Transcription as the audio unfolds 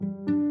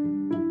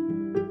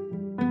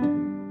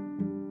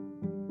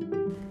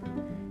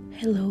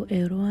Hello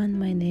everyone,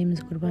 my name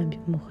is Gurban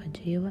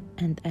Mukhajiva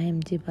and I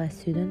am DIPA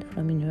student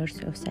from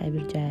University of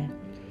Cyberjaya.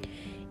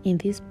 In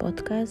this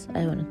podcast,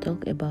 I want to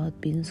talk about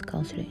business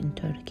culture in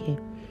Turkey.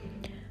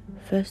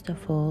 First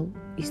of all,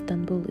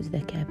 Istanbul is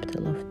the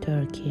capital of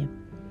Turkey.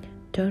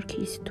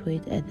 Turkey is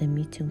situated at the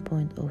meeting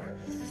point of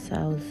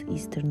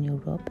southeastern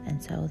Europe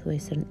and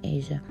southwestern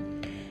Asia.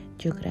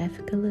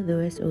 Geographically, the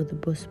west of the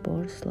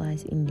Bosphorus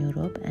lies in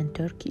Europe and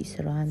Turkey is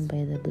surrounded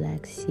by the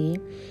Black Sea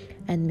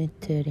and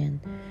Mediterranean.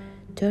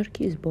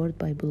 Turkey is bordered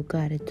by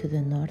Bulgaria to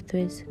the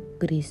northwest,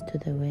 Greece to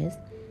the west,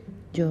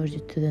 Georgia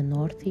to the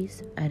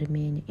northeast,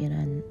 Armenia,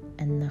 Iran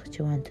and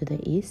Nakhchivan to the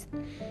east,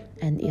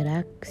 and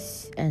Iraq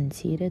and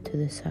Syria to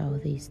the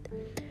southeast.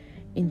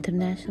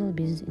 International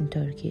business in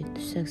Turkey.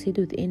 To succeed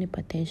with any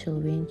potential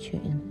venture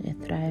in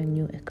a thriving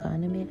new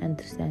economy,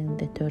 understanding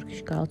the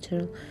Turkish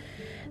culture,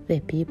 the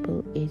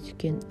people,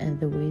 education, and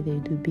the way they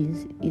do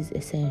business is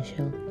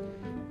essential.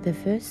 The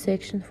first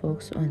section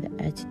focuses on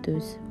the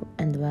attitudes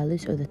and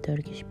values of the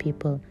Turkish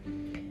people.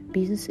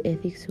 Business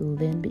ethics will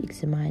then be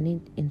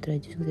examined,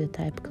 introducing the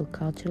typical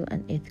cultural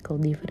and ethical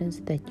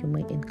differences that you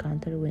may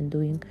encounter when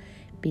doing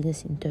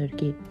business in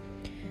Turkey.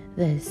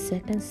 The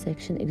second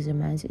section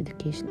examines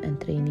education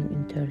and training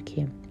in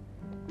Turkey.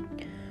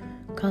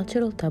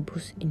 Cultural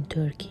taboos in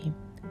Turkey.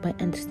 By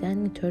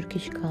understanding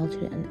Turkish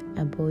culture and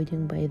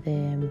abiding by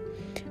the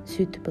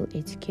suitable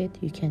etiquette,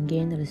 you can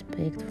gain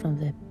respect from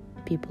the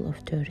people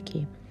of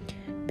Turkey.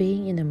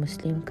 Being in a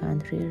Muslim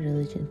country,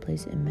 religion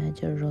plays a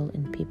major role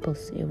in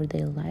people's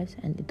everyday lives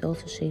and it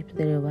also shapes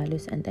their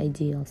values and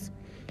ideals.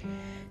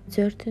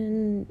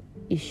 Certain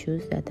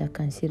issues that are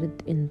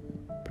considered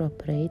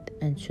inappropriate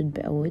and should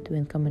be avoided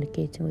when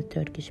communicating with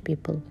Turkish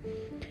people.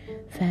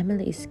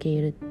 Family is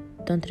scared.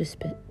 Don't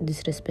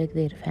disrespect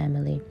their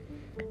family.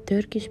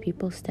 Turkish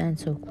people stand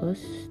so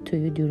close to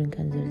you during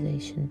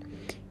conversation.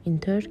 In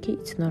Turkey,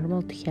 it's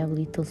normal to have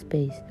little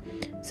space.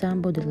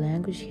 Some body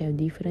language have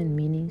different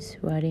meanings,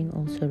 varying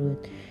also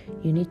rude.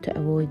 You need to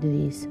avoid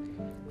this.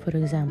 For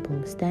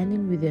example,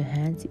 standing with your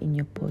hands in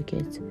your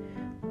pockets,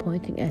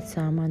 pointing at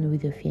someone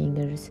with your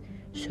fingers,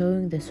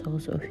 showing the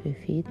soles of your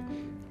feet,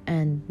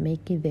 and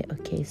making the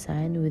OK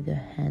sign with your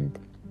hand.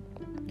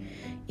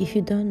 If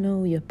you don't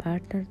know your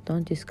partner,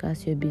 don't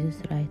discuss your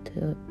business right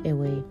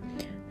away.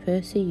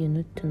 Firstly, you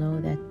need to know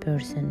that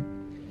person.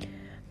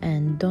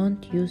 And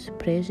don't use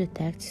pressure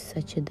tactics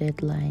such as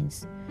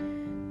deadlines.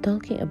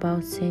 Talking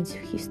about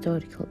sensitive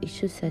historical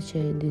issues such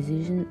as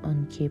decision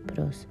on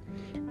Kypros.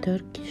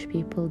 Turkish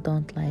people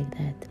don't like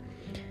that.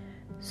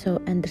 So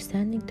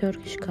understanding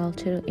Turkish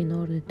culture in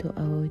order to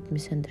avoid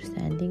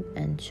misunderstanding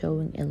and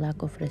showing a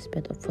lack of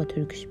respect for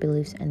Turkish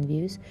beliefs and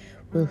views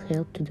will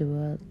help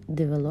to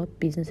develop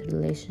business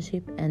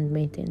relationship and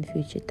maintain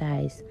future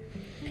ties.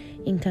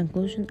 In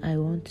conclusion, I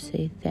want to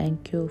say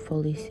thank you for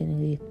listening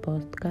to this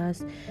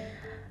podcast.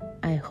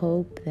 I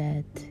hope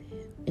that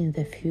in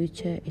the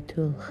future it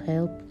will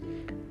help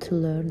to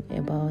learn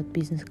about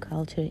business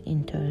culture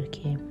in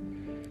Turkey.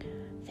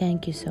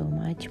 Thank you so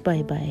much.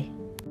 Bye bye.